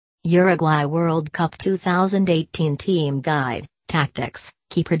Uruguay World Cup 2018 Team Guide, Tactics,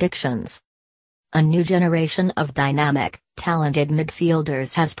 Key Predictions. A new generation of dynamic, talented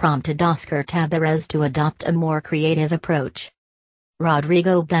midfielders has prompted Óscar Tabárez to adopt a more creative approach.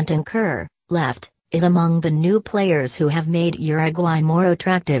 Rodrigo Bentancur, left, is among the new players who have made Uruguay more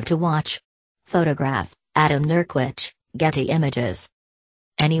attractive to watch. Photograph, Nurkiewicz, Getty Images.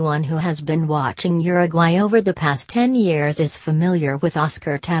 Anyone who has been watching Uruguay over the past 10 years is familiar with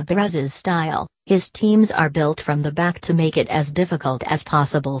Óscar Tabárez's style. His teams are built from the back to make it as difficult as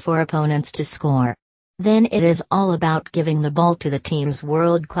possible for opponents to score. Then it is all about giving the ball to the team's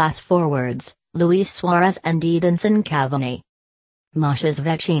world-class forwards, Suárez and Edinson Cavani. Mach's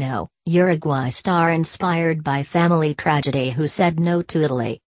Vecino, Uruguay star inspired by family tragedy who said no to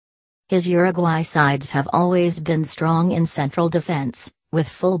Italy. His Uruguay sides have always been strong in central defense, with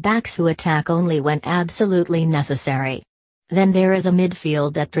full-backs who attack only when absolutely necessary. Then there is a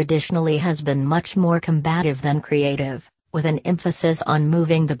midfield that traditionally has been much more combative than creative, with an emphasis on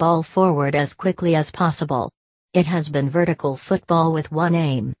moving the ball forward as quickly as possible. It has been vertical football with one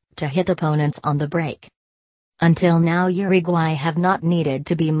aim, to hit opponents on the break. Until now Uruguay have not needed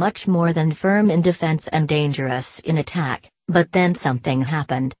to be much more than firm in defense and dangerous in attack, but then something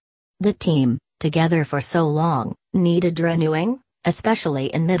happened. The team, together for so long, needed renewing, especially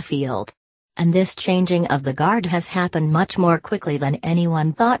in midfield. And this changing of the guard has happened much more quickly than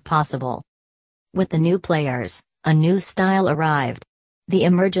anyone thought possible. With the new players, a new style arrived. The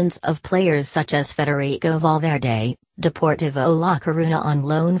emergence of players such as Federico Valverde, Deportivo La Coruña on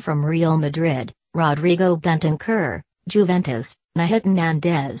loan from Real Madrid, Rodrigo Bentancur, Juventus,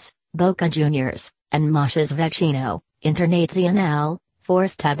 Hernandez, Boca Juniors, and Mach's Vecino, Internacional,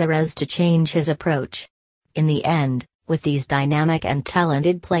 forced Tabárez to change his approach. In the end, with these dynamic and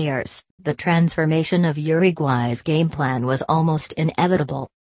talented players, the transformation of Uruguay's game plan was almost inevitable.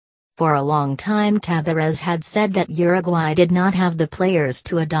 For a long time Tabárez had said that Uruguay did not have the players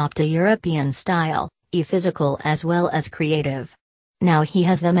to adopt a European style, physical as well as creative. Now he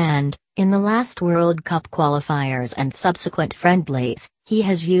has them and, in the last World Cup qualifiers and subsequent friendlies, he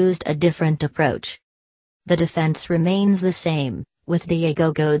has used a different approach. The defense remains the same, with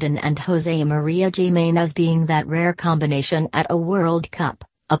Diego Godin and José María Giménez being that rare combination at a World Cup,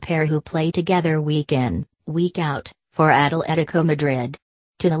 a pair who play together week in, week out, for Atletico Madrid.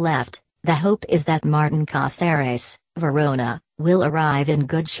 To the left, the hope is that Martin Cáceres, Verona, will arrive in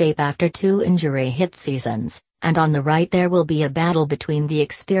good shape after 2 injury-hit seasons, and on the right there will be a battle between the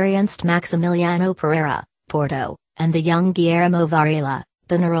experienced Maximiliano Pereira, Porto, and the young Guillermo Varela,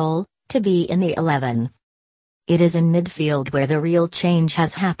 Peñarol, to be in the 11th. It is in midfield where the real change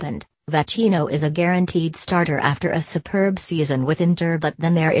has happened. Vecino is a guaranteed starter after a superb season with Inter, but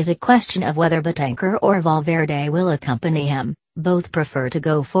then there is a question of whether Bentancur or Valverde will accompany him. Both prefer to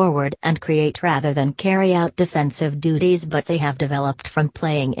go forward and create rather than carry out defensive duties, but they have developed from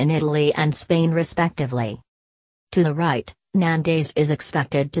playing in Italy and Spain respectively. To the right, Hernandez is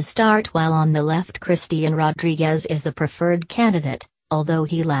expected to start, while on the left Christian Rodriguez is the preferred candidate, although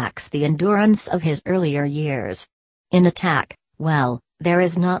he lacks the endurance of his earlier years. In attack, well, there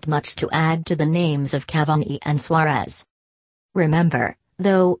is not much to add to the names of Cavani and Suárez. Remember,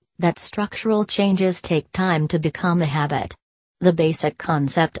 though, that structural changes take time to become a habit. The basic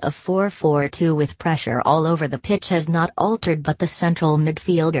concept of 4-4-2 with pressure all over the pitch has not altered, but the central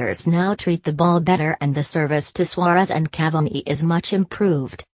midfielders now treat the ball better and the service to Suárez and Cavani is much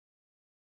improved.